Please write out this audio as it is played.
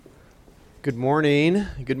Good morning.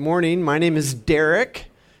 Good morning. My name is Derek,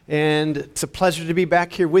 and it's a pleasure to be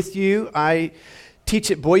back here with you. I teach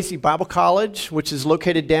at Boise Bible College, which is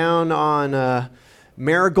located down on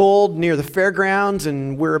Marigold near the fairgrounds,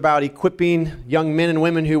 and we're about equipping young men and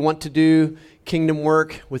women who want to do kingdom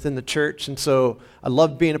work within the church. And so I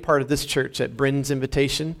love being a part of this church at Brendan's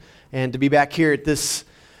invitation, and to be back here at this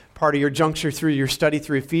part of your juncture through your study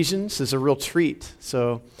through Ephesians is a real treat.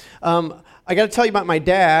 So I got to tell you about my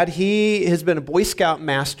dad. He has been a Boy Scout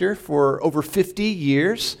master for over 50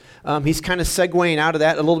 years. He's kind of segueing out of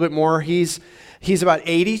that a little bit more. He's about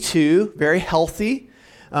 82, very healthy,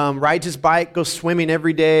 rides his bike, goes swimming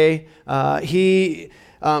every day. I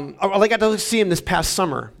got to see him this past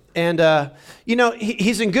summer. And,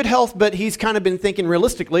 he's in good health, but he's kind of been thinking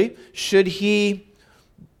realistically, should he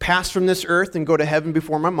pass from this earth and go to heaven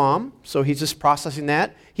before my mom? So he's just processing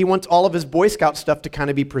that. He wants all of his Boy Scout stuff to kind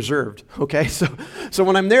of be preserved, okay? So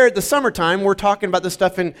when I'm there at the summertime, we're talking about this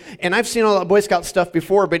stuff, and I've seen all that Boy Scout stuff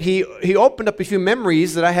before, but he opened up a few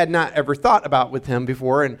memories that I had not ever thought about with him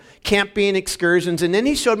before, and camping, excursions, and then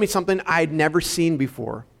he showed me something I'd never seen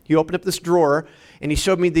before. He opened up this drawer, and he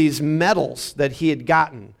showed me these medals that he had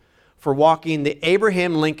gotten for walking the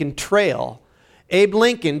Abraham Lincoln Trail. Abe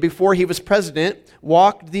Lincoln, before he was president,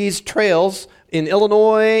 walked these trails in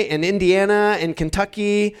Illinois and Indiana and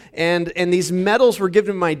Kentucky, and these medals were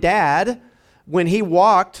given to my dad when he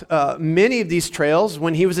walked many of these trails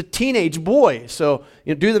when he was a teenage boy. So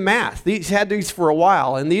do the math. He's had these for a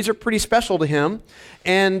while, and these are pretty special to him.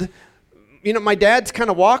 And my dad's kind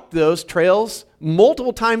of walked those trails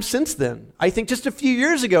multiple times since then. I think just a few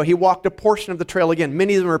years ago, he walked a portion of the trail again.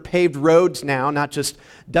 Many of them are paved roads now, not just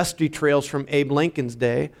dusty trails from Abe Lincoln's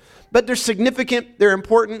day. But they're significant, they're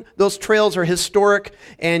important, those trails are historic,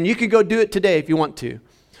 and you can go do it today if you want to.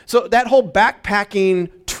 So that whole backpacking,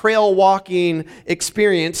 trail walking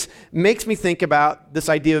experience makes me think about this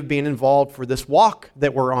idea of being involved for this walk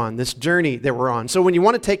that we're on, this journey that we're on. So when you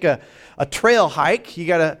want to take a trail hike, you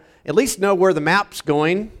got to at least know where the map's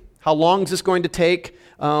going. How long is this going to take?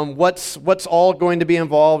 What's all going to be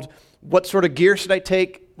involved? What sort of gear should I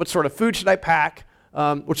take? What sort of food should I pack?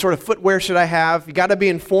 What sort of footwear should I have? You got to be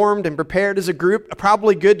informed and prepared as a group.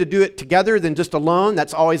 Probably good to do it together than just alone.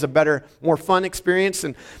 That's always a better, more fun experience.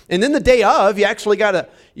 And then the day of, you actually got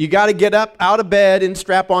to get up out of bed and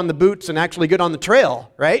strap on the boots and actually get on the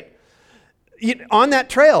trail, right? On that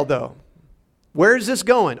trail, though. Where is this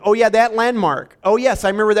going? Oh, yeah, that landmark. Oh, yes, I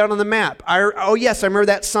remember that on the map. Oh, yes, I remember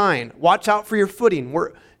that sign. Watch out for your footing.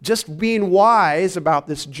 We're just being wise about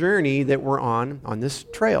this journey that we're on this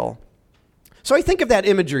trail. So I think of that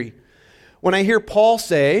imagery. When I hear Paul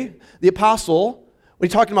say, the apostle, when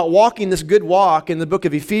he's talking about walking this good walk in the book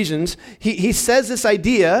of Ephesians, he says this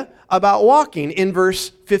idea about walking in verse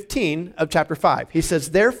 15 of chapter 5. He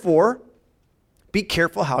says, therefore, be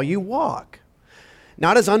careful how you walk.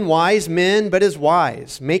 Not as unwise men, but as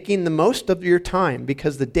wise, making the most of your time,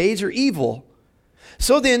 because the days are evil.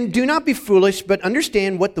 So then, do not be foolish, but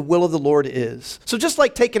understand what the will of the Lord is. So just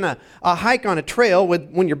like taking a hike on a trail,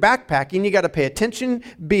 when you're backpacking, you got to pay attention,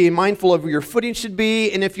 be mindful of where your footing should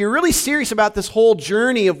be. And if you're really serious about this whole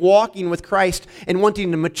journey of walking with Christ and wanting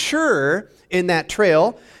to mature in that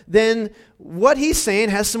trail, then what he's saying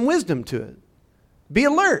has some wisdom to it. Be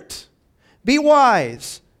alert. Be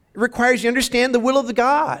wise. It requires you understand the will of the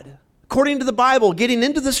God. According to the Bible, getting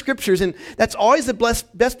into the scriptures, and that's always the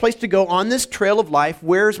best place to go on this trail of life.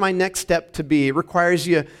 Where's my next step to be? It requires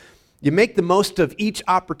you make the most of each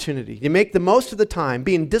opportunity. You make the most of the time,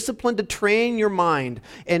 being disciplined to train your mind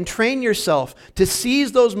and train yourself to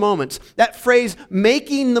seize those moments. That phrase,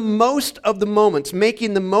 making the most of the moments,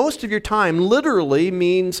 making the most of your time, literally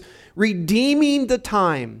means redeeming the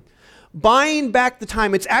time. Buying back the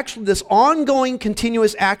time. It's actually this ongoing,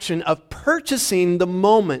 continuous action of purchasing the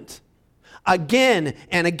moment again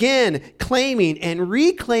and again, claiming and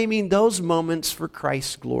reclaiming those moments for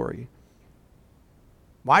Christ's glory.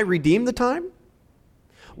 Why redeem the time?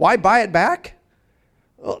 Why buy it back?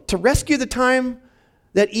 Well, to rescue the time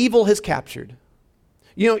that evil has captured.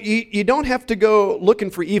 You don't have to go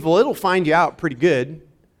looking for evil. It'll find you out pretty good.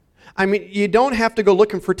 I mean, you don't have to go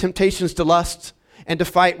looking for temptations to lust and to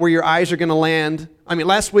fight where your eyes are going to land. I mean,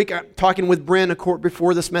 last week, talking with Bryn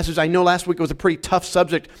before this message, I know last week it was a pretty tough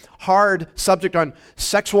subject, hard subject on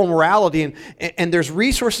sexual morality, and there's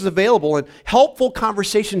resources available and helpful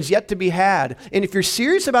conversations yet to be had. And if you're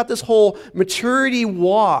serious about this whole maturity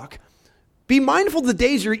walk, be mindful the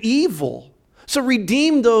days are evil. So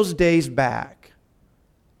redeem those days back.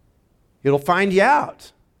 It'll find you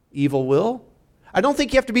out. Evil will. I don't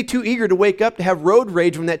think you have to be too eager to wake up to have road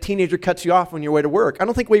rage when that teenager cuts you off on your way to work. I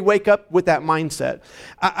don't think we wake up with that mindset.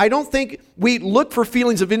 I don't think we look for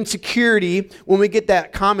feelings of insecurity when we get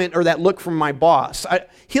that comment or that look from my boss.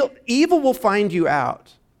 Evil will find you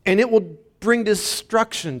out, and it will bring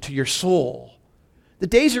destruction to your soul. The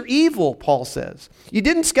days are evil, Paul says. You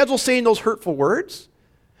didn't schedule saying those hurtful words.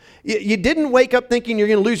 You didn't wake up thinking you're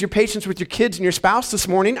going to lose your patience with your kids and your spouse this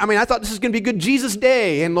morning. I mean, I thought this is going to be a good Jesus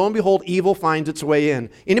day, and lo and behold, evil finds its way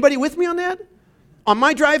in. Anybody with me on that? On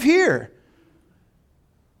my drive here.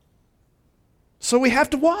 So we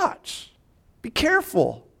have to watch. Be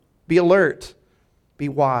careful. Be alert. Be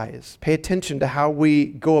wise. Pay attention to how we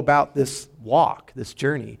go about this walk, this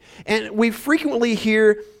journey. And we frequently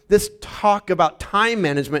hear this talk about time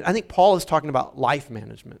management. I think Paul is talking about life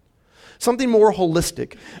management. Something more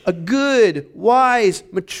holistic. A good, wise,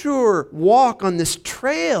 mature walk on this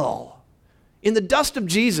trail in the dust of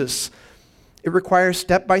Jesus. It requires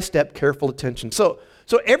step-by-step careful attention. So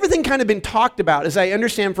everything kind of been talked about, as I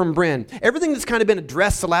understand from Bryn, everything that's kind of been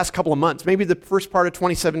addressed the last couple of months, maybe the first part of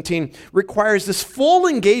 2017, requires this full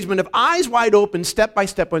engagement of eyes wide open,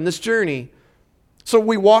 step-by-step on this journey. So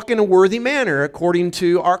we walk in a worthy manner according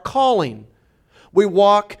to our calling. We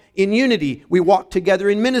walk in unity. We walk together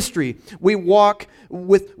in ministry. We walk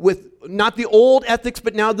with not the old ethics,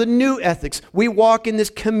 but now the new ethics. We walk in this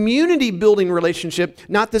community-building relationship,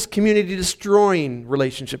 not this community-destroying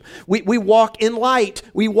relationship. We walk in light.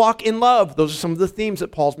 We walk in love. Those are some of the themes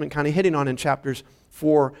that Paul's been kind of hitting on in chapters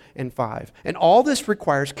 4 and 5. And all this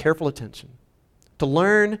requires careful attention to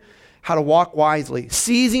learn how to walk wisely,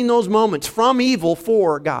 seizing those moments from evil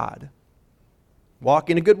for God. Walk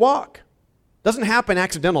in a good walk. Doesn't happen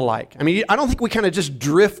accidental like. I mean, I don't think we kind of just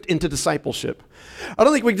drift into discipleship. I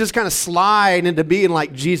don't think we just kind of slide into being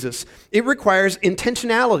like Jesus. It requires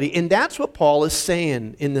intentionality, and that's what Paul is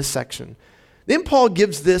saying in this section. Then Paul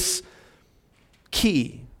gives this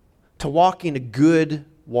key to walking a good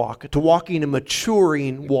walk, to walking a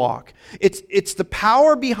maturing walk. It's the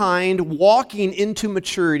power behind walking into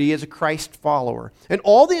maturity as a Christ follower. And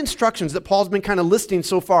all the instructions that Paul's been kind of listing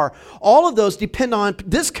so far, all of those depend on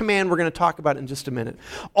this command we're going to talk about in just a minute.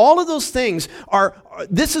 All of those things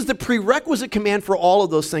this is the prerequisite command for all of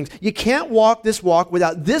those things. You can't walk this walk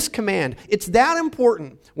without this command. It's that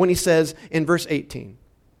important when he says in verse 18,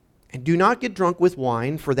 and do not get drunk with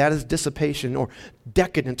wine, for that is dissipation or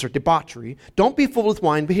decadence or debauchery. Don't be filled with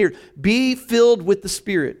wine, but here, be filled with the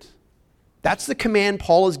Spirit. That's the command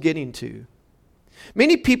Paul is getting to.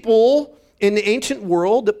 Many people in the ancient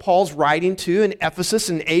world that Paul's writing to in Ephesus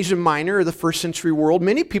and Asia Minor, or the first century world,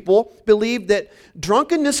 many people believed that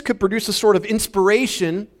drunkenness could produce a sort of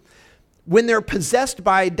inspiration when they're possessed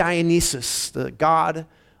by Dionysus, the god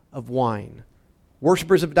of wine.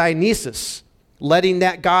 Worshippers of Dionysus, letting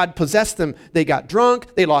that god possess them. They got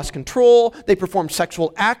drunk, they lost control, they performed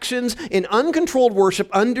sexual actions in uncontrolled worship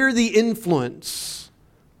under the influence,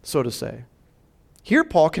 so to say. Here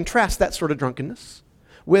Paul contrasts that sort of drunkenness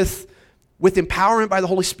with empowerment by the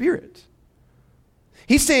Holy Spirit.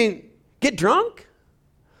 He's saying, get drunk?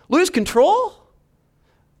 Lose control?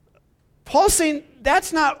 Paul's saying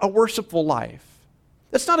that's not a worshipful life.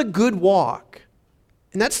 That's not a good walk.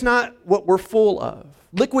 And that's not what we're full of.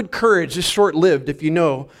 Liquid courage is short-lived, if you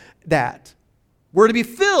know that. We're to be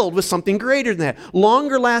filled with something greater than that,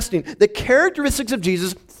 longer lasting. The characteristics of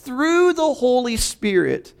Jesus through the Holy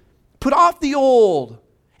Spirit. Put off the old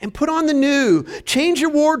and put on the new. Change your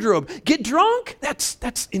wardrobe. Get drunk?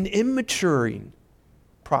 That's an immaturing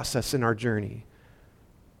process in our journey.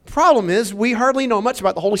 The problem is we hardly know much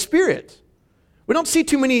about the Holy Spirit. We don't see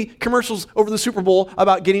too many commercials over the Super Bowl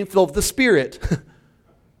about getting filled with the Spirit.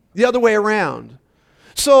 The other way around.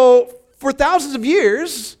 So for thousands of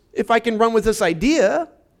years, if I can run with this idea,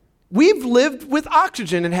 we've lived with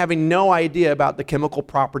oxygen and having no idea about the chemical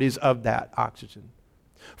properties of that oxygen.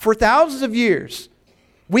 For thousands of years,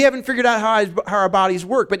 we haven't figured out how our bodies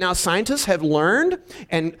work, but now scientists have learned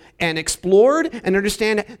and explored and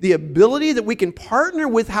understand the ability that we can partner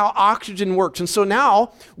with how oxygen works. And so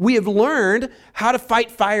now we have learned how to fight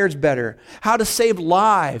fires better, how to save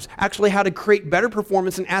lives, actually how to create better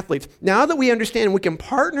performance in athletes. Now that we understand we can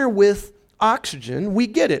partner with oxygen, we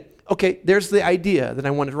get it. Okay, there's the idea that I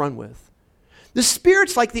wanted to run with. The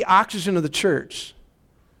Spirit's like the oxygen of the church.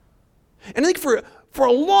 And I think for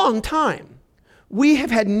a long time, we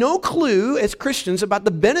have had no clue as Christians about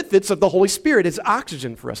the benefits of the Holy Spirit as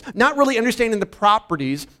oxygen for us, not really understanding the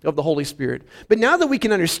properties of the Holy Spirit. But now that we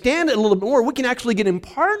can understand it a little bit more, we can actually get in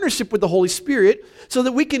partnership with the Holy Spirit so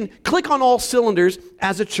that we can click on all cylinders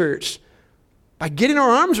as a church by getting our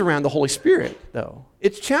arms around the Holy Spirit, though.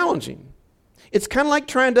 It's challenging. It's kind of like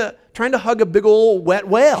trying to hug a big old wet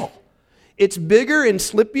whale. It's bigger and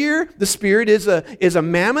slippier. The Spirit is a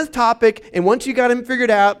mammoth topic, and once you got him figured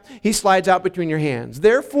out, he slides out between your hands.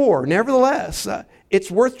 Therefore, nevertheless, it's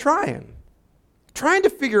worth trying to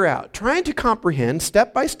figure out, trying to comprehend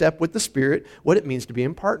step by step with the Spirit what it means to be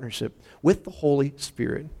in partnership with the Holy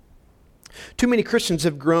Spirit. Too many Christians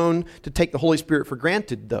have grown to take the Holy Spirit for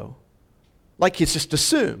granted, though, like it's just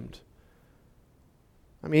assumed.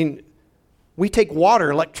 I mean, we take water,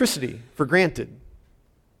 electricity for granted.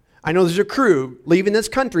 I know there's a crew leaving this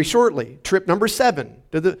country shortly, trip number 7,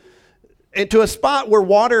 to a spot where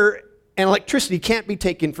water and electricity can't be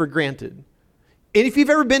taken for granted. And if you've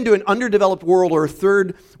ever been to an underdeveloped world or a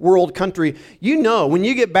third world country, you know when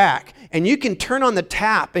you get back and you can turn on the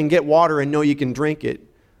tap and get water and know you can drink it,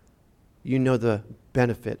 you know the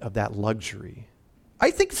benefit of that luxury.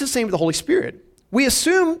 I think it's the same with the Holy Spirit. We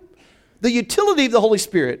assume the utility of the Holy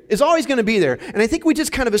Spirit is always going to be there. And I think we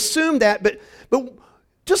just kind of assume that, but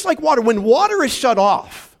just like water, when water is shut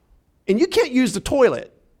off and you can't use the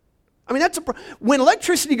toilet, I mean, when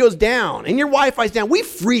electricity goes down and your Wi-Fi's down, we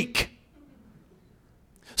freak.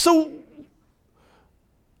 So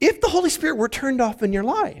if the Holy Spirit were turned off in your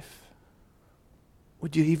life,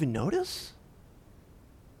 would you even notice?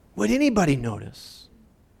 Would anybody notice?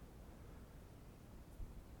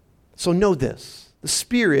 So know this, the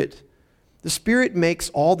Spirit makes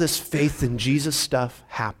all this faith in Jesus stuff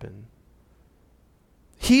happen.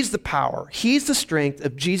 He's the power. He's the strength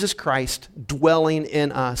of Jesus Christ dwelling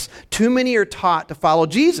in us. Too many are taught to follow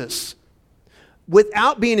Jesus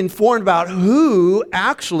without being informed about who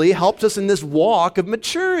actually helps us in this walk of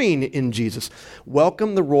maturing in Jesus.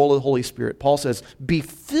 Welcome the role of the Holy Spirit. Paul says, be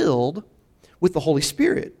filled with the Holy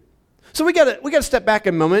Spirit. So we got to step back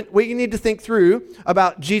a moment. We need to think through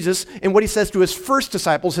about Jesus and what he says to his first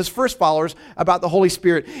disciples, his first followers about the Holy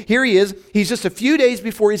Spirit. Here he is. He's just a few days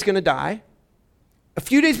before he's going to die. A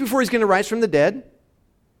few days before he's going to rise from the dead,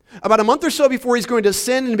 about a month or so before he's going to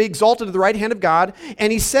ascend and be exalted to the right hand of God,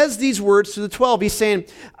 and he says these words to the 12. He's saying,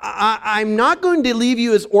 I'm not going to leave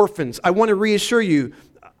you as orphans. I want to reassure you.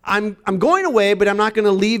 I'm going away, but I'm not going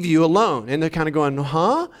to leave you alone. And they're kind of going,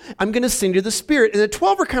 huh? I'm going to send you the Spirit. And the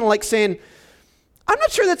 12 are kind of like saying, I'm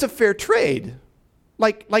not sure that's a fair trade.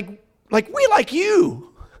 Like we like you.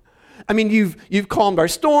 I mean, you've calmed our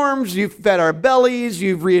storms, you've fed our bellies,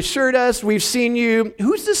 you've reassured us, we've seen you.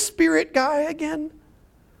 Who's the Spirit guy again?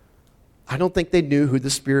 I don't think they knew who the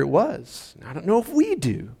Spirit was. I don't know if we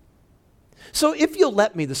do. So if you'll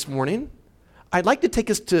let me this morning, I'd like to take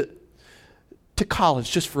us to college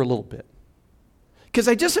just for a little bit. Because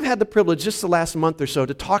I just have had the privilege just the last month or so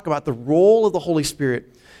to talk about the role of the Holy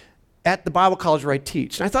Spirit at the Bible college where I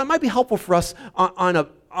teach. And I thought it might be helpful for us on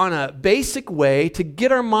a basic way to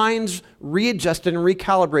get our minds readjusted and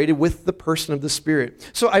recalibrated with the person of the Spirit.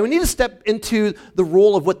 So I need to step into the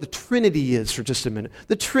role of what the Trinity is for just a minute.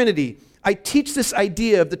 The Trinity. I teach this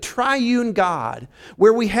idea of the triune God,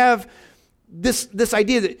 where we have this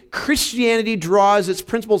idea that Christianity draws its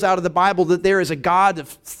principles out of the Bible, that there is a God of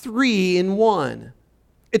 3 in 1.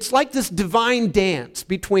 It's like this divine dance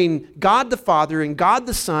between God the Father and God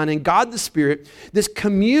the Son and God the Spirit, this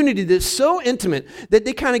community that's so intimate that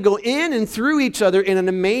they kind of go in and through each other in an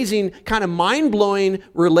amazing, kind of mind-blowing,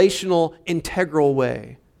 relational, integral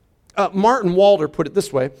way. Martin Walder put it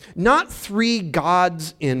this way, not 3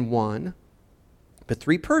 gods in one, but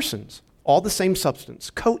 3 persons, all the same substance,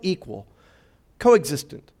 co-equal,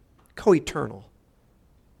 coexistent, co-eternal.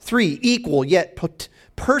 3 equal yet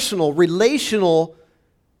personal, relational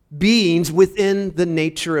beings within the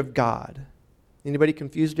nature of God. Anybody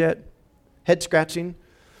confused yet? Head scratching?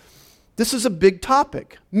 This is a big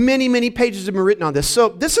topic. Many, many pages have been written on this. So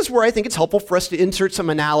this is where I think it's helpful for us to insert some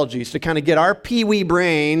analogies to kind of get our pee-wee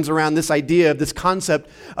brains around this idea of this concept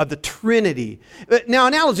of the Trinity. Now,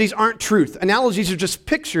 analogies aren't truth. Analogies are just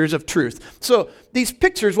pictures of truth. So these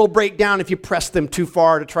pictures will break down if you press them too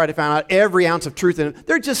far to try to find out every ounce of truth in it.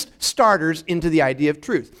 They're just starters into the idea of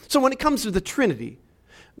truth. So when it comes to the Trinity,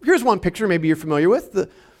 here's one picture maybe you're familiar with, the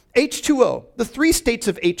H2O, the 3 states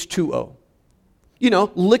of H2O. You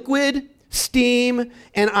know, liquid, steam,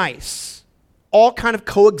 and ice, all kind of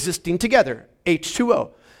coexisting together,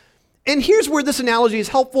 H2O. And here's where this analogy is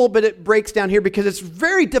helpful, but it breaks down here because it's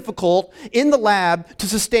very difficult in the lab to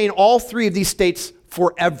sustain all 3 of these states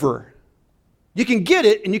forever. You can get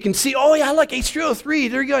it and you can see, oh yeah, I like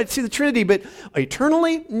H2O3, there you go, I see the Trinity, but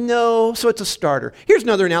eternally, no, so it's a starter. Here's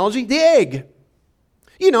another analogy, the egg.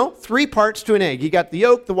 You know, 3 parts to an egg. You got the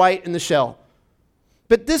yolk, the white, and the shell.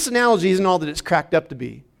 But this analogy isn't all that it's cracked up to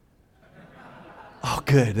be. Oh,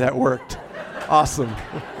 good, that worked. Awesome.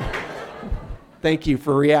 Thank you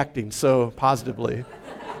for reacting so positively.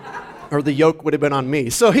 Or the yoke would have been on me.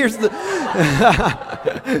 So here's the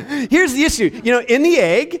here's the issue. In the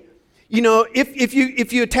egg,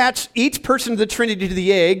 if you attach each person of the Trinity to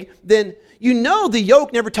the egg, then the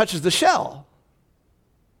yolk never touches the shell.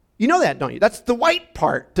 You know that, don't you? That's the white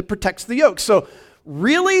part that protects the yolk. So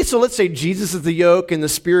let's say Jesus is the yolk and the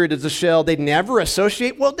Spirit is the shell. They never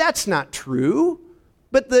associate. Well, that's not true.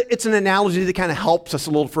 But it's an analogy that kind of helps us a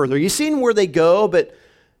little further. You've seen where they go, but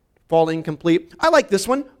fall incomplete. I like this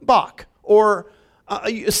one, Bach, or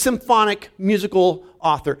a symphonic musical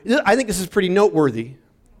author. I think this is pretty noteworthy.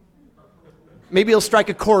 Maybe he'll strike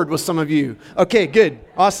a chord with some of you. Okay, good.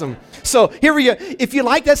 Awesome. So here we go. If you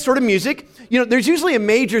like that sort of music, there's usually a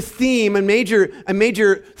major theme, a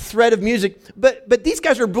major thread of music, but these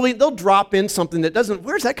guys are brilliant. They'll drop in something that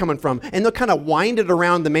where's that coming from? And they'll kind of wind it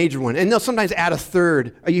around the major one, and they'll sometimes add a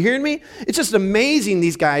third. Are you hearing me? It's just amazing,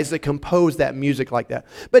 these guys that compose that music like that.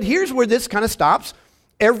 But here's where this kind of stops.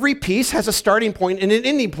 Every piece has a starting point and an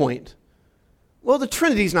ending point. Well, the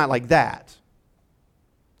Trinity's not like that.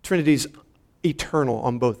 Trinity's eternal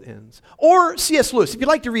on both ends. Or C.S. Lewis. If you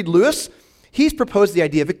like to read Lewis, he's proposed the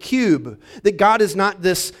idea of a cube, that God is not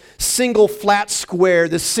this single flat square,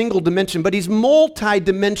 this single dimension, but he's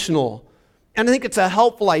multi-dimensional. And I think it's a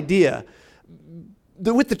helpful idea.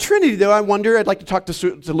 With the Trinity, though, I'd like to talk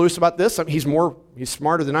to Lewis about this. He's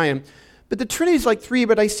smarter than I am. But the Trinity is like 3,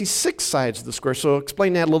 but I see 6 sides of the square. So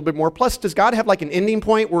explain that a little bit more. Plus, does God have like an ending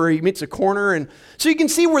point where he meets a corner? And so you can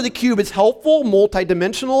see where the cube is helpful,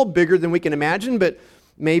 multidimensional, bigger than we can imagine, but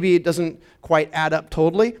maybe it doesn't quite add up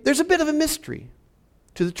totally. There's a bit of a mystery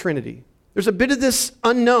to the Trinity. There's a bit of this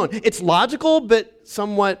unknown. It's logical, but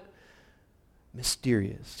somewhat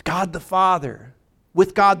mysterious. God the Father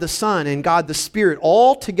with God the Son and God the Spirit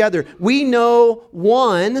all together. We know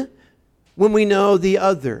one when we know the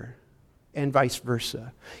other, and vice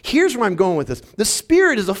versa. Here's where I'm going with this. The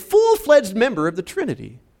Spirit is a full-fledged member of the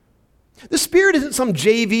Trinity. The Spirit isn't some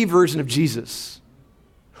JV version of Jesus.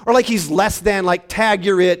 Or like he's less than, like, tag,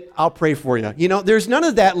 you're it, I'll pray for you. There's none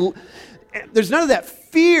of that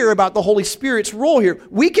fear about the Holy Spirit's role here.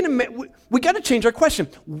 We got to change our question.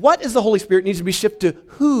 What is the Holy Spirit needs to be shifted to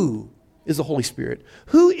who is the Holy Spirit?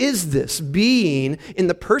 Who is this being in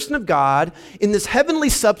the person of God, in this heavenly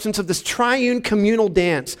substance of this triune communal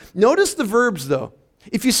dance? Notice the verbs, though.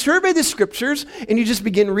 If you survey the Scriptures and you just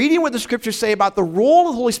begin reading what the Scriptures say about the role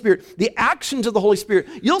of the Holy Spirit, the actions of the Holy Spirit,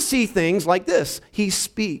 you'll see things like this. He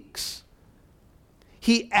speaks.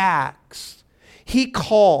 He acts. He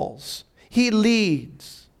calls. He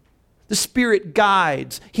leads. The Spirit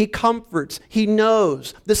guides, He comforts, He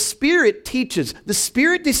knows. The Spirit teaches, the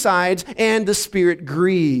Spirit decides, and the Spirit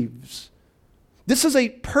grieves. This is a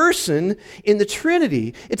person in the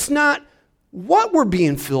Trinity. It's not what we're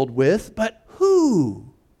being filled with, but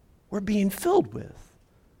who we're being filled with.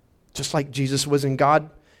 Just like Jesus was in God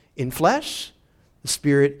in flesh, the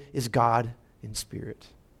Spirit is God in spirit.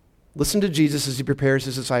 Listen to Jesus as He prepares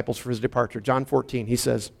His disciples for His departure. John 14, He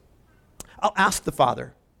says, I'll ask the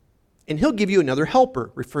Father, and He'll give you another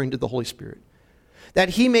helper, referring to the Holy Spirit, that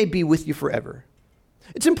He may be with you forever.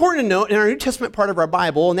 It's important to note in our New Testament part of our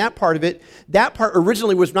Bible, and that part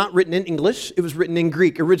originally was not written in English. It was written in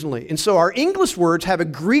Greek originally. And so our English words have a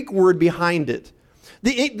Greek word behind it.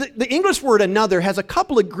 The English word another has a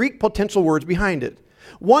couple of Greek potential words behind it.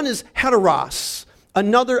 One is heteros,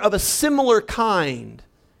 another of a similar kind.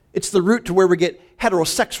 It's the root to where we get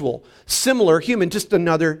heterosexual, similar, human, just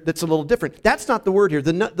another that's a little different. That's not the word here.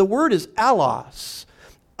 The word is allos,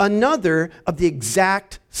 another of the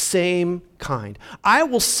exact same kind. I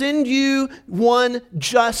will send you one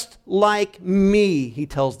just like me, He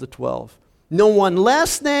tells the 12. No one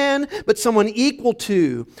less than, but someone equal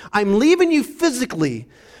to. I'm leaving you physically,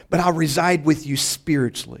 but I'll reside with you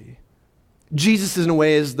spiritually. Jesus, in a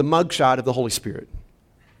way, is the mugshot of the Holy Spirit.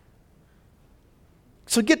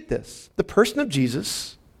 So get this, the person of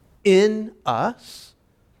Jesus in us,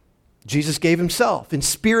 Jesus gave Himself in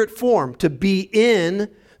spirit form to be in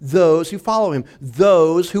those who follow Him,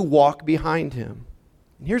 those who walk behind Him.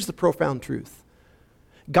 And here's the profound truth.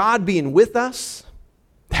 God being with us,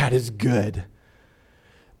 that is good.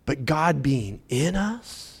 But God being in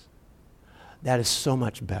us, that is so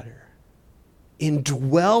much better.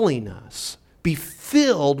 Indwelling us, be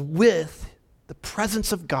filled with the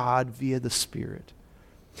presence of God via the Spirit.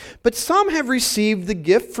 But some have received the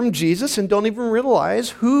gift from Jesus and don't even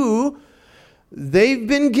realize who they've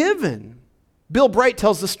been given. Bill Bright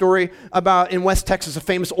tells the story about, in West Texas, a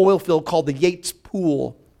famous oil field called the Yates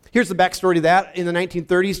Pool. Here's the backstory to that. In the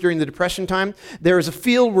 1930s, during the Depression time, there was a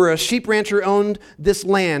field where a sheep rancher owned this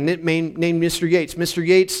land named Mr. Yates. Mr.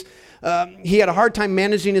 Yates he had a hard time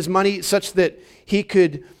managing his money such that he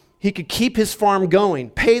could keep his farm going,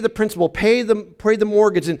 pay the principal, pay the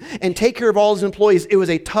mortgage, and take care of all his employees. It was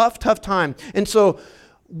a tough time. And so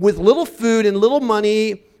with little food and little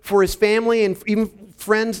money for his family and even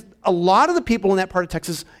friends, a lot of the people in that part of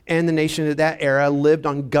Texas and the nation at that era lived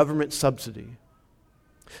on government subsidy.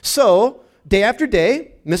 So day after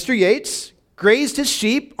day, Mr. Yates grazed his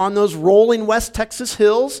sheep on those rolling West Texas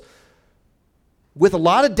hills with a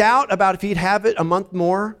lot of doubt about if he'd have it a month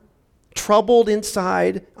more, troubled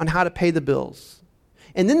inside on how to pay the bills.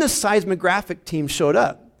 And then the seismographic team showed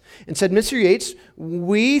up and said, Mr. Yates,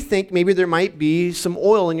 we think maybe there might be some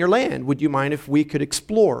oil in your land. Would you mind if we could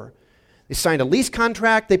explore? They signed a lease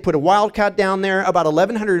contract. They put a wildcat down there. About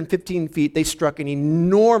 1,115 feet, they struck an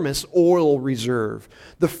enormous oil reserve.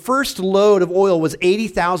 The first load of oil was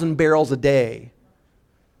 80,000 barrels a day.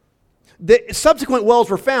 The subsequent wells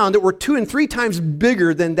were found that were 2 and 3 times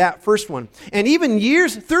bigger than that first one. And even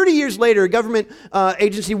 30 years later, a government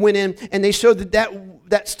agency went in and they showed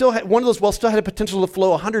that still had, one of those wells still had a potential to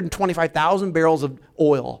flow 125,000 barrels of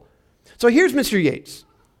oil. So here's Mr. Yates.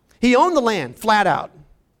 He owned the land flat out.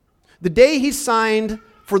 The day he signed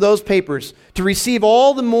for those papers to receive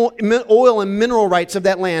all the oil and mineral rights of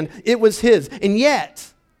that land, it was his. And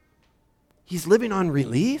yet, he's living on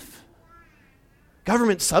relief?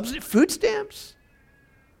 Government subsidy, food stamps?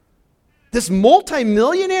 This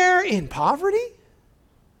multimillionaire in poverty?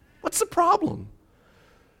 What's the problem?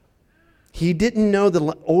 He didn't know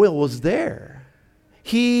the oil was there.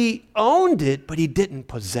 He owned it, but he didn't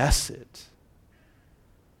possess it.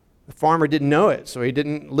 The farmer didn't know it, so he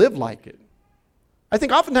didn't live like it. I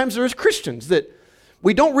think oftentimes there's Christians that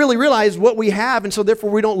we don't really realize what we have, and so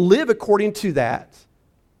therefore we don't live according to that.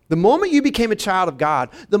 The moment you became a child of God,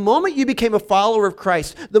 the moment you became a follower of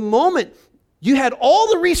Christ, the moment you had all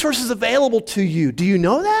the resources available to you, do you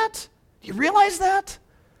know that? Do you realize that?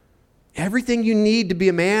 Everything you need to be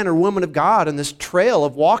a man or woman of God on this trail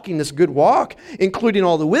of walking this good walk, including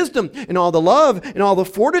all the wisdom and all the love and all the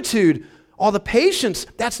fortitude, all the patience,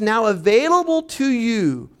 that's now available to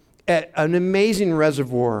you at an amazing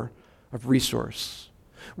reservoir of resource.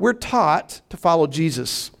 We're taught to follow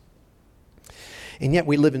Jesus, and yet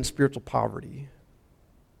we live in spiritual poverty,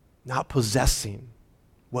 not possessing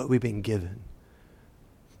what we've been given.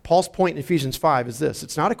 Paul's point in Ephesians 5 is this.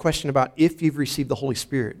 It's not a question about if you've received the Holy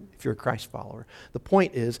Spirit, if you're a Christ follower. The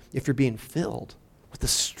point is if you're being filled with the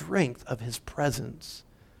strength of His presence.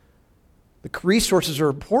 The resources are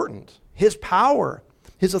important. His power,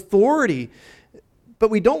 His authority. But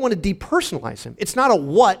we don't want to depersonalize Him. It's not a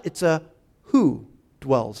what, it's a who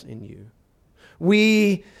dwells in you.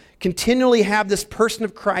 We continually have this person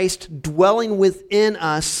of Christ dwelling within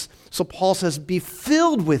us. So Paul says, be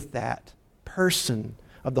filled with that person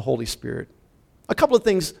of the Holy Spirit. A couple of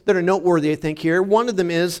things that are noteworthy, I think, here. One of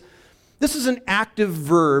them is, this is an active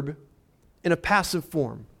verb in a passive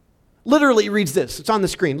form. Literally, it reads this. It's on the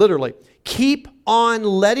screen, literally. Keep on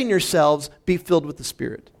letting yourselves be filled with the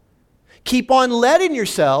Spirit. Keep on letting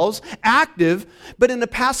yourselves active, but in a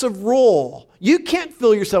passive role. You can't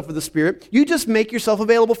fill yourself with the Spirit. You just make yourself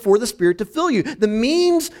available for the Spirit to fill you. This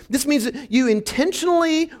means that you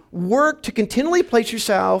intentionally work to continually place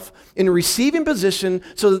yourself in a receiving position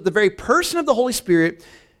so that the very person of the Holy Spirit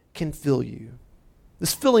can fill you.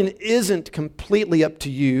 This filling isn't completely up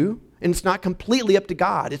to you, and it's not completely up to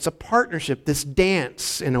God. It's a partnership, this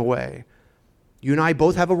dance in a way. You and I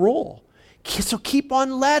both have a role. So keep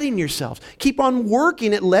on letting yourselves, keep on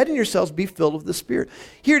working at letting yourselves be filled with the Spirit.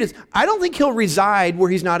 Here it is. I don't think He'll reside where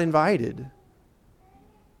He's not invited.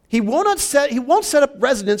 He won't set up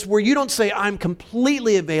residence where you don't say, I'm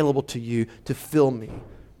completely available to you to fill me.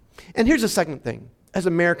 And here's the second thing. As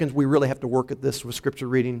Americans, we really have to work at this with scripture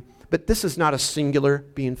reading. But this is not a singular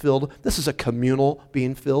being filled. This is a communal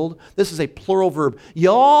being filled. This is a plural verb.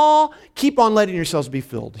 Y'all keep on letting yourselves be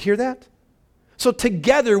filled. Hear that? So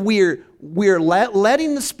together we're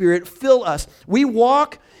letting the Spirit fill us. We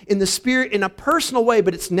walk in the Spirit in a personal way,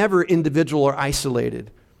 but it's never individual or isolated.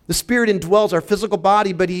 The Spirit indwells our physical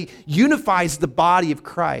body, but He unifies the body of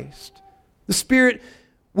Christ. The Spirit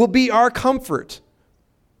will be our comfort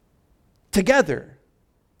together.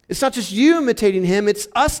 It's not just you imitating Him, it's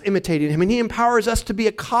us imitating Him. And He empowers us to be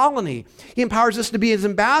a colony. He empowers us to be His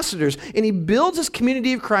ambassadors. And He builds His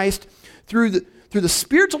community of Christ through the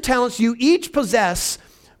spiritual talents you each possess,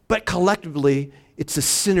 but collectively, it's a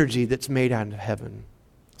synergy that's made out of heaven.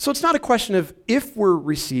 So it's not a question of if we're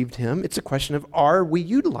received Him, it's a question of are we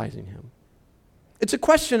utilizing Him? It's a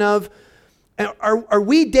question of are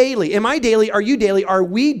we daily, am I daily, are you daily, are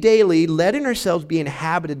we daily letting ourselves be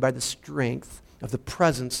inhabited by the strength of the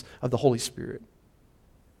presence of the Holy Spirit?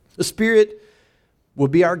 The Spirit will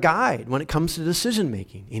be our guide when it comes to decision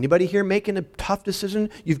making. Anybody here making a tough decision?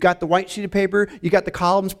 You've got the white sheet of paper, you got the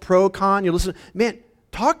columns, pro, con, you listen. Man,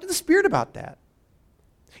 talk to the Spirit about that.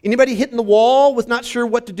 Anybody hitting the wall with not sure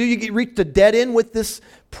what to do, you reach a dead end with this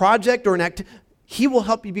project or an activity, He will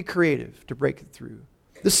help you be creative to break it through.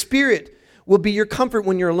 The Spirit will be your comfort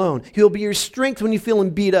when you're alone. He'll be your strength when you're feeling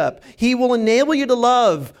beat up. He will enable you to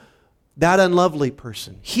love that unlovely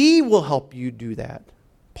person. He will help you do that.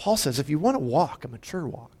 Paul says if you want to walk a mature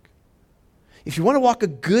walk, if you want to walk a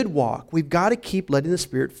good walk, we've got to keep letting the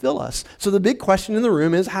Spirit fill us. So the big question in the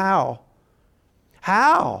room is how?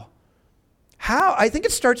 How? How? I think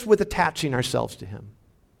it starts with attaching ourselves to Him.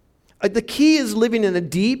 The key is living in a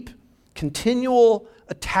deep, continual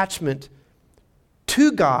attachment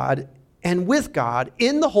to God and with God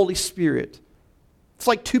in the Holy Spirit. It's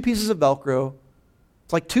like two pieces of Velcro.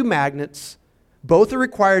 It's like two magnets. Both are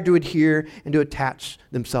required to adhere and to attach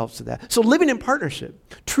themselves to that. So living in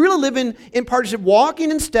partnership, truly living in partnership,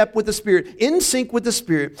 walking in step with the Spirit, in sync with the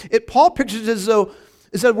Spirit. Paul pictures it as though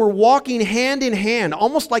we're walking hand in hand,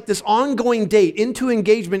 almost like this ongoing date into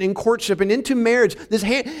engagement, in courtship, and into marriage.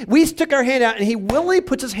 We stick our hand out, and He willingly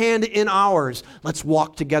puts His hand in ours. Let's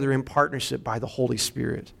walk together in partnership by the Holy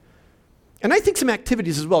Spirit. And I think some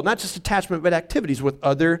activities as well, not just attachment, but activities with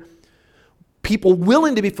other people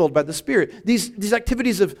willing to be filled by the Spirit. These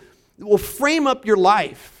activities will frame up your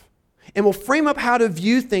life and will frame up how to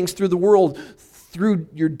view things through the world, through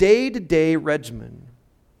your day-to-day regimen.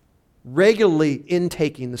 Regularly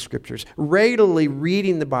intaking the Scriptures, regularly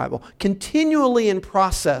reading the Bible, continually in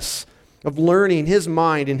process of learning His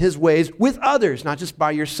mind and His ways with others, not just by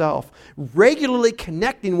yourself. Regularly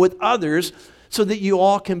connecting with others so that you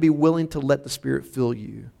all can be willing to let the Spirit fill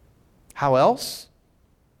you. How else?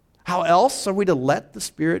 How else are we to let the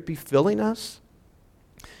Spirit be filling us?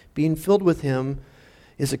 Being filled with Him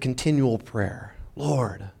is a continual prayer.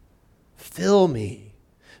 Lord, fill me.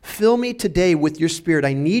 Fill me today with your Spirit.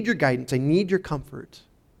 I need your guidance. I need your comfort.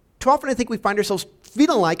 Too often I think we find ourselves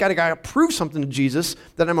feeling like I got to prove something to Jesus,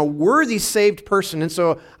 that I'm a worthy, saved person, and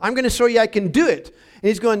so I'm going to show you I can do it. And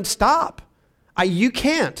He's going, stop. You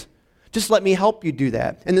can't. Just let me help you do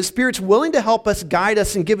that. And the Spirit's willing to help us, guide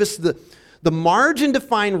us, and give us the margin to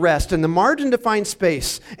find rest and the margin to find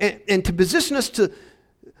space and to position us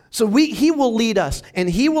He will lead us, and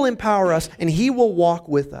He will empower us, and He will walk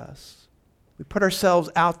with us. We put ourselves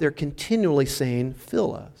out there continually saying,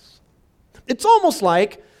 fill us. It's almost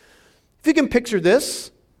like, if you can picture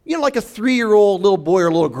this, like a 3-year-old little boy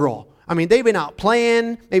or little girl. I mean, they've been out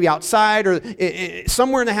playing, maybe outside or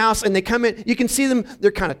somewhere in the house, and they come in. You can see them,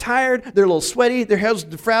 they're kind of tired, they're a little sweaty, their hair's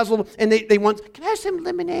frazzled, and they want, can I have some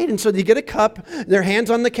lemonade? And so they get a cup, their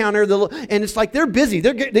hands on the counter, and it's like they're busy.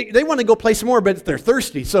 They want to go play some more, but they're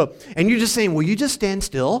thirsty. And you're just saying, will you just stand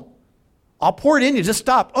still? I'll pour it in, you just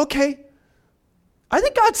stop. Okay. I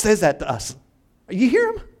think God says that to us. You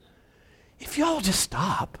hear Him? If y'all just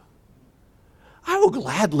stop, I will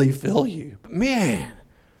gladly fill you. But man,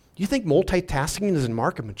 you think multitasking is a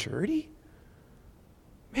mark of maturity?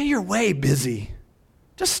 Man, you're way busy.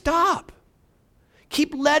 Just stop.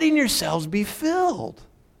 Keep letting yourselves be filled.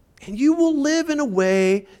 And you will live in a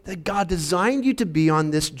way that God designed you to be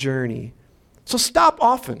on this journey. So stop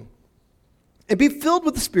often. And be filled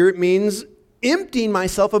with the Spirit means emptying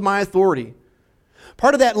myself of my authority.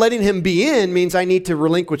 Part of that letting Him be in means I need to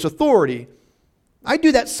relinquish authority. I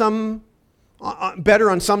do that better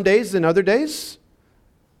on some days than other days.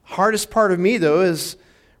 Hardest part of me, though, is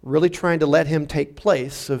really trying to let Him take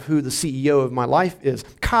place of who the CEO of my life is.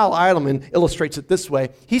 Kyle Eidelman illustrates it this way.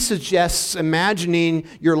 He suggests imagining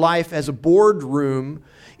your life as a boardroom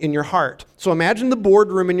in your heart. So imagine the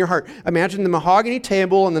boardroom in your heart. Imagine the mahogany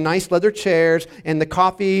table and the nice leather chairs and the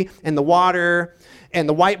coffee and the water and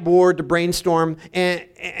the whiteboard to brainstorm. And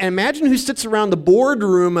imagine who sits around the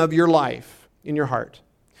boardroom of your life in your heart.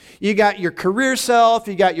 You got your career self,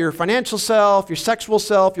 you got your financial self, your sexual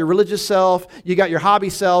self, your religious self, you got your hobby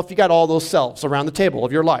self, you got all those selves around the table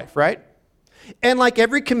of your life, right? And like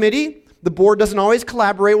every committee, the board doesn't always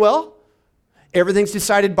collaborate well. Everything's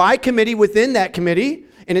decided by committee within that committee,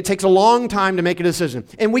 and it takes a long time to make a decision.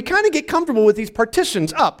 And we kind of get comfortable with these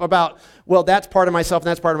partitions up about, well, that's part of myself and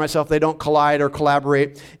that's part of myself. They don't collide or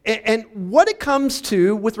collaborate. And what it comes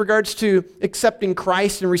to with regards to accepting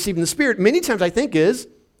Christ and receiving the Spirit, many times I think is,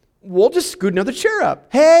 we'll just scoot another chair up.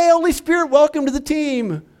 Hey, Holy Spirit, welcome to the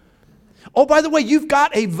team. Oh, by the way, you've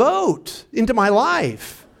got a vote into my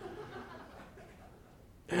life.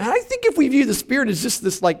 And I think if we view the Spirit as just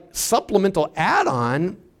this like supplemental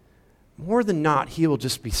add-on, more than not, He will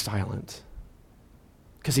just be silent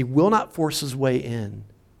because He will not force His way in.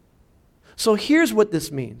 So here's what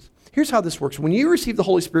this means. Here's how this works. When you receive the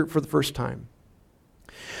Holy Spirit for the first time,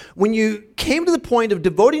 when you came to the point of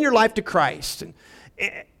devoting your life to Christ,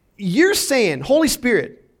 you're saying, Holy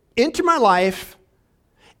Spirit, enter my life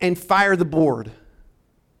and fire the board.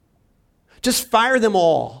 Just fire them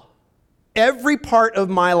all. Every part of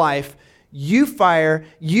my life, you fire,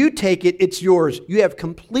 you take it, it's yours. You have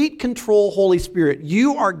complete control, Holy Spirit.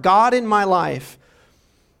 You are God in my life.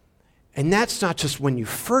 And that's not just when you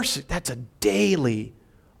first, that's a daily,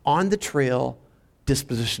 on the trail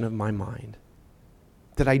disposition of my mind.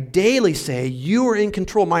 That I daily say, you are in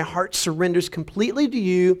control. My heart surrenders completely to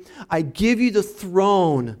you. I give you the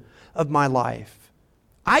throne of my life.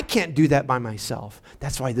 I can't do that by myself.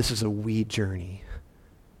 That's why this is a we journey.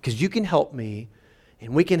 Because you can help me,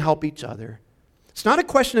 and we can help each other. It's not a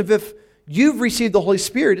question of if you've received the Holy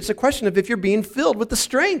Spirit. It's a question of if you're being filled with the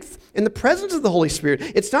strength and the presence of the Holy Spirit.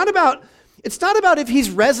 It's not about if he's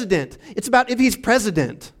resident. It's about if he's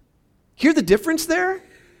president. Hear the difference there?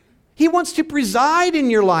 He wants to preside in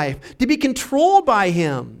your life, to be controlled by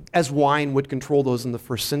him, as wine would control those in the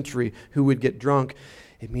first century who would get drunk.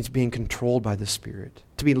 It means being controlled by the Spirit,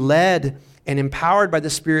 to be led and empowered by the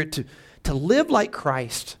Spirit to live like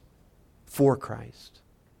Christ for Christ.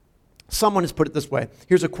 Someone has put it this way.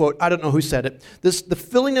 Here's a quote. I don't know who said it. The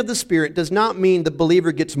filling of the Spirit does not mean the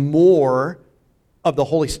believer gets more of the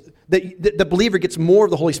Holy Spirit. The believer gets more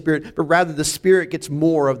of the Holy Spirit, but rather the Spirit gets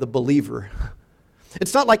more of the believer.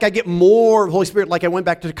 It's not like I get more of the Holy Spirit like I went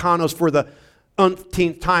back to Tucanos for the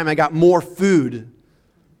umpteenth time. I got more food.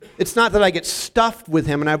 It's not that I get stuffed with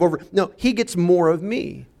him and no, he gets more of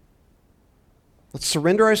me. Let's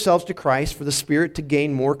surrender ourselves to Christ for the Spirit to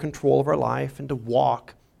gain more control of our life and to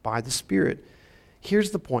walk by the Spirit.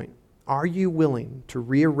 Here's the point. Are you willing to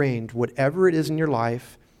rearrange whatever it is in your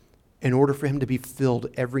life in order for him to be filled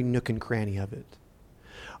every nook and cranny of it?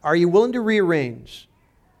 Are you willing to rearrange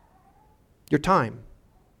your time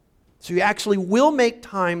so you actually will make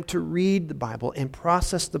time to read the Bible and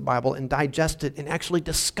process the Bible and digest it and actually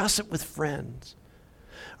discuss it with friends?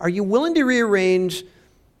 Are you willing to rearrange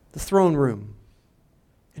the throne room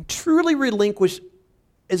and truly relinquish,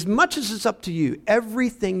 as much as it's up to you,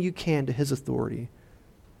 everything you can to his authority?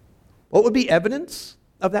 What would be evidence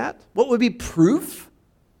of that? What would be proof?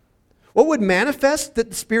 What would manifest that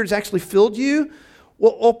the Spirit has actually filled you?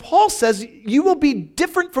 Well, Paul says you will be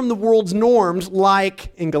different from the world's norms,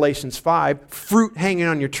 like in Galatians 5, fruit hanging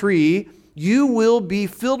on your tree. You will be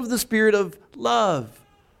filled with the Spirit of love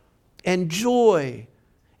and joy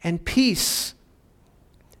and peace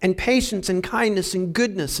and patience and kindness and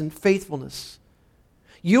goodness and faithfulness.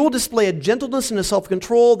 You will display a gentleness and a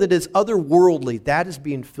self-control that is otherworldly. That is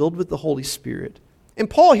being filled with the Holy Spirit. And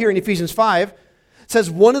Paul here in Ephesians 5 says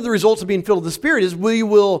one of the results of being filled with the Spirit is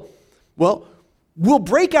we'll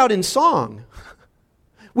break out in song.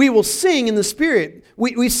 We will sing in the Spirit.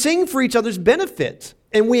 We sing for each other's benefit.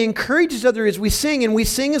 And we encourage each other as we sing. And we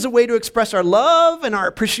sing as a way to express our love and our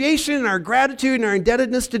appreciation and our gratitude and our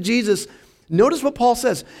indebtedness to Jesus. Notice what Paul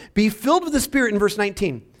says. Be filled with the Spirit in verse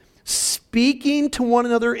 19. Speaking to one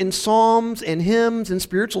another in psalms and hymns and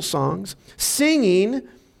spiritual songs. Singing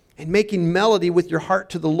and making melody with your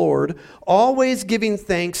heart to the Lord. Always giving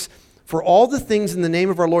thanks for all the things in the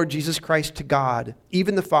name of our Lord Jesus Christ to God,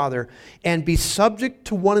 even the Father, and be subject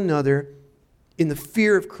to one another in the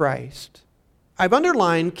fear of Christ. I've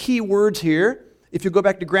underlined key words here. If you go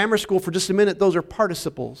back to grammar school for just a minute, those are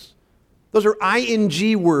participles. Those are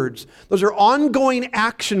ing words. Those are ongoing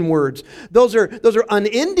action words. Those are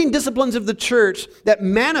unending disciplines of the church that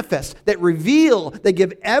manifest, that reveal, that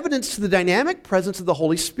give evidence to the dynamic presence of the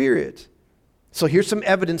Holy Spirit. So here's some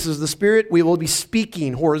evidences of the Spirit. We will be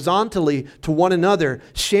speaking horizontally to one another,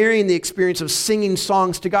 sharing the experience of singing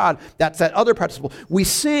songs to God. That's that other participle. We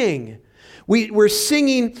sing. We're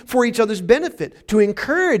singing for each other's benefit, to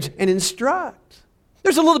encourage and instruct.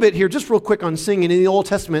 There's a little bit here, just real quick on singing. In the Old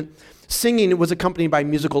Testament, singing was accompanied by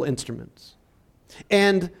musical instruments.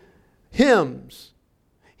 And hymns.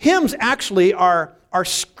 Hymns actually are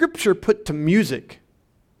scripture put to music.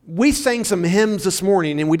 We sang some hymns this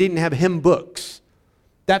morning and we didn't have hymn books.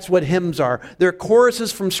 That's what hymns are. They're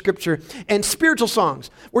choruses from Scripture and spiritual songs.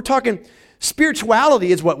 We're talking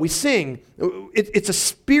spirituality is what we sing. It's a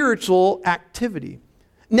spiritual activity.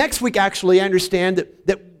 Next week, actually, I understand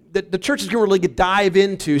that the church is going to really dive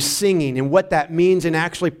into singing and what that means and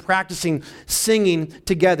actually practicing singing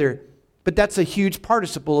together. But that's a huge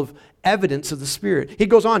participle of evidence of the Spirit. He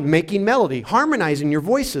goes on, making melody, harmonizing your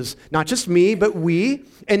voices, not just me, but we.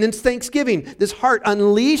 And then thanksgiving, this heart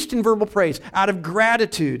unleashed in verbal praise out of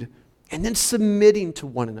gratitude. And then submitting to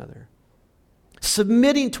one another.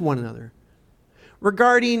 Submitting to one another.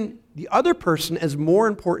 Regarding the other person as more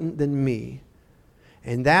important than me.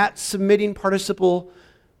 And that submitting participle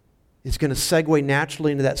is going to segue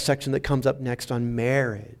naturally into that section that comes up next on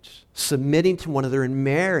marriage. Submitting to one another in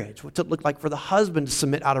marriage. What's it look like for the husband to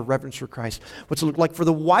submit out of reverence for Christ? What's it look like for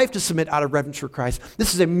the wife to submit out of reverence for Christ?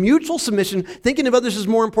 This is a mutual submission. Thinking of others is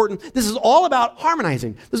more important. This is all about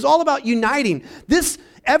harmonizing. This is all about uniting. This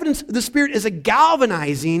evidence of the Spirit is a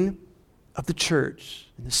galvanizing of the church.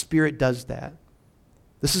 And the Spirit does that.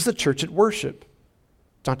 This is the church at worship.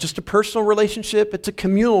 It's not just a personal relationship, it's a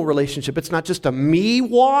communal relationship. It's not just a me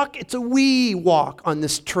walk, it's a we walk on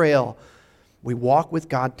this trail. We walk with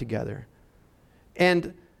God together.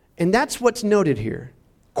 And that's what's noted here.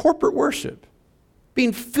 Corporate worship.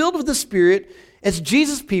 Being filled with the Spirit as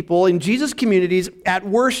Jesus people in Jesus communities at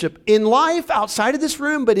worship. In life, outside of this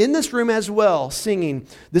room, but in this room as well. Singing.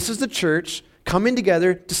 This is the church coming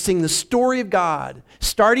together to sing the story of God.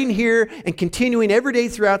 Starting here and continuing every day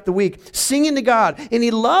throughout the week. Singing to God. And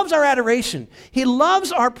He loves our adoration. He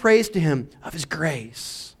loves our praise to Him of His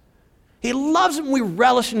grace. He loves it when we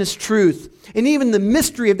relish in His truth. And even the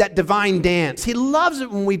mystery of that divine dance. He loves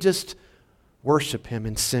it when we just worship Him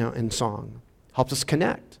in song. Helps us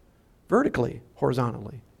connect vertically,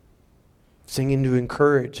 horizontally. Singing to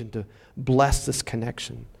encourage and to bless this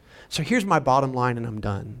connection. So here's my bottom line and I'm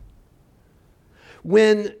done.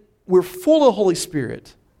 When we're full of the Holy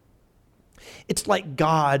Spirit, it's like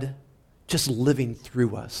God just living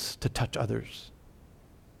through us to touch others.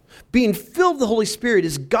 Being filled with the Holy Spirit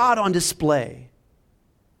is God on display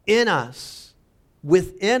in us,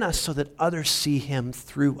 within us, so that others see Him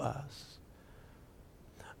through us.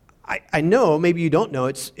 I know, maybe you don't know,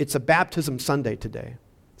 it's a baptism Sunday today.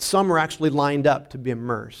 Some are actually lined up to be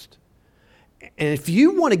immersed. And if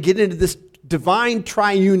you want to get into this divine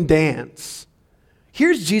triune dance,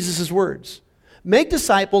 here's Jesus' words. Make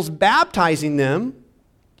disciples, baptizing them.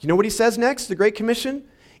 You know what He says next, the Great Commission?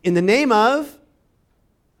 In the name of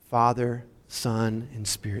Father, Son, and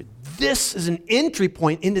Spirit. This is an entry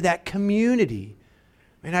point into that community.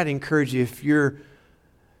 And I'd encourage you, if you're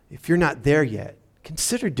not there yet,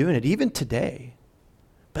 consider doing it, even today.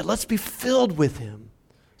 But let's be filled with Him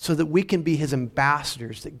so that we can be His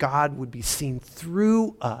ambassadors, that God would be seen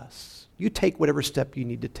through us. You take whatever step you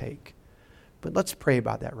need to take. But let's pray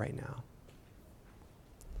about that right now.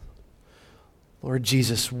 Lord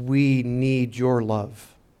Jesus, we need Your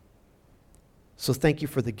love. So thank You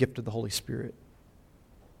for the gift of the Holy Spirit.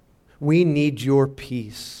 We need Your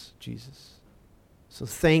peace, Jesus. So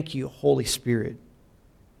thank You, Holy Spirit,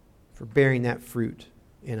 for bearing that fruit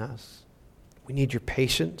in us. We need Your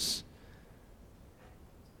patience.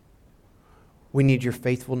 We need Your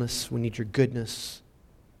faithfulness. We need Your goodness.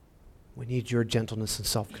 We need Your gentleness and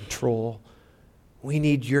self-control. We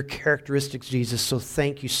need Your characteristics, Jesus. So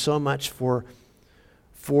thank You so much for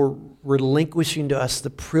relinquishing to us the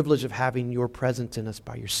privilege of having Your presence in us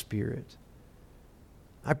by Your Spirit.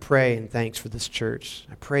 I pray and thanks for this church.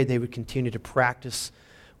 I pray they would continue to practice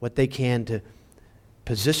what they can to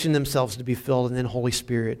position themselves to be filled, and then Holy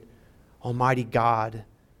Spirit, Almighty God,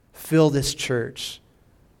 fill this church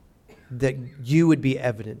that You would be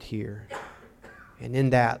evident here. And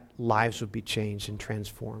in that, lives would be changed and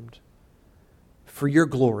transformed. For Your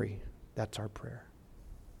glory, that's our prayer.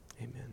 Amen.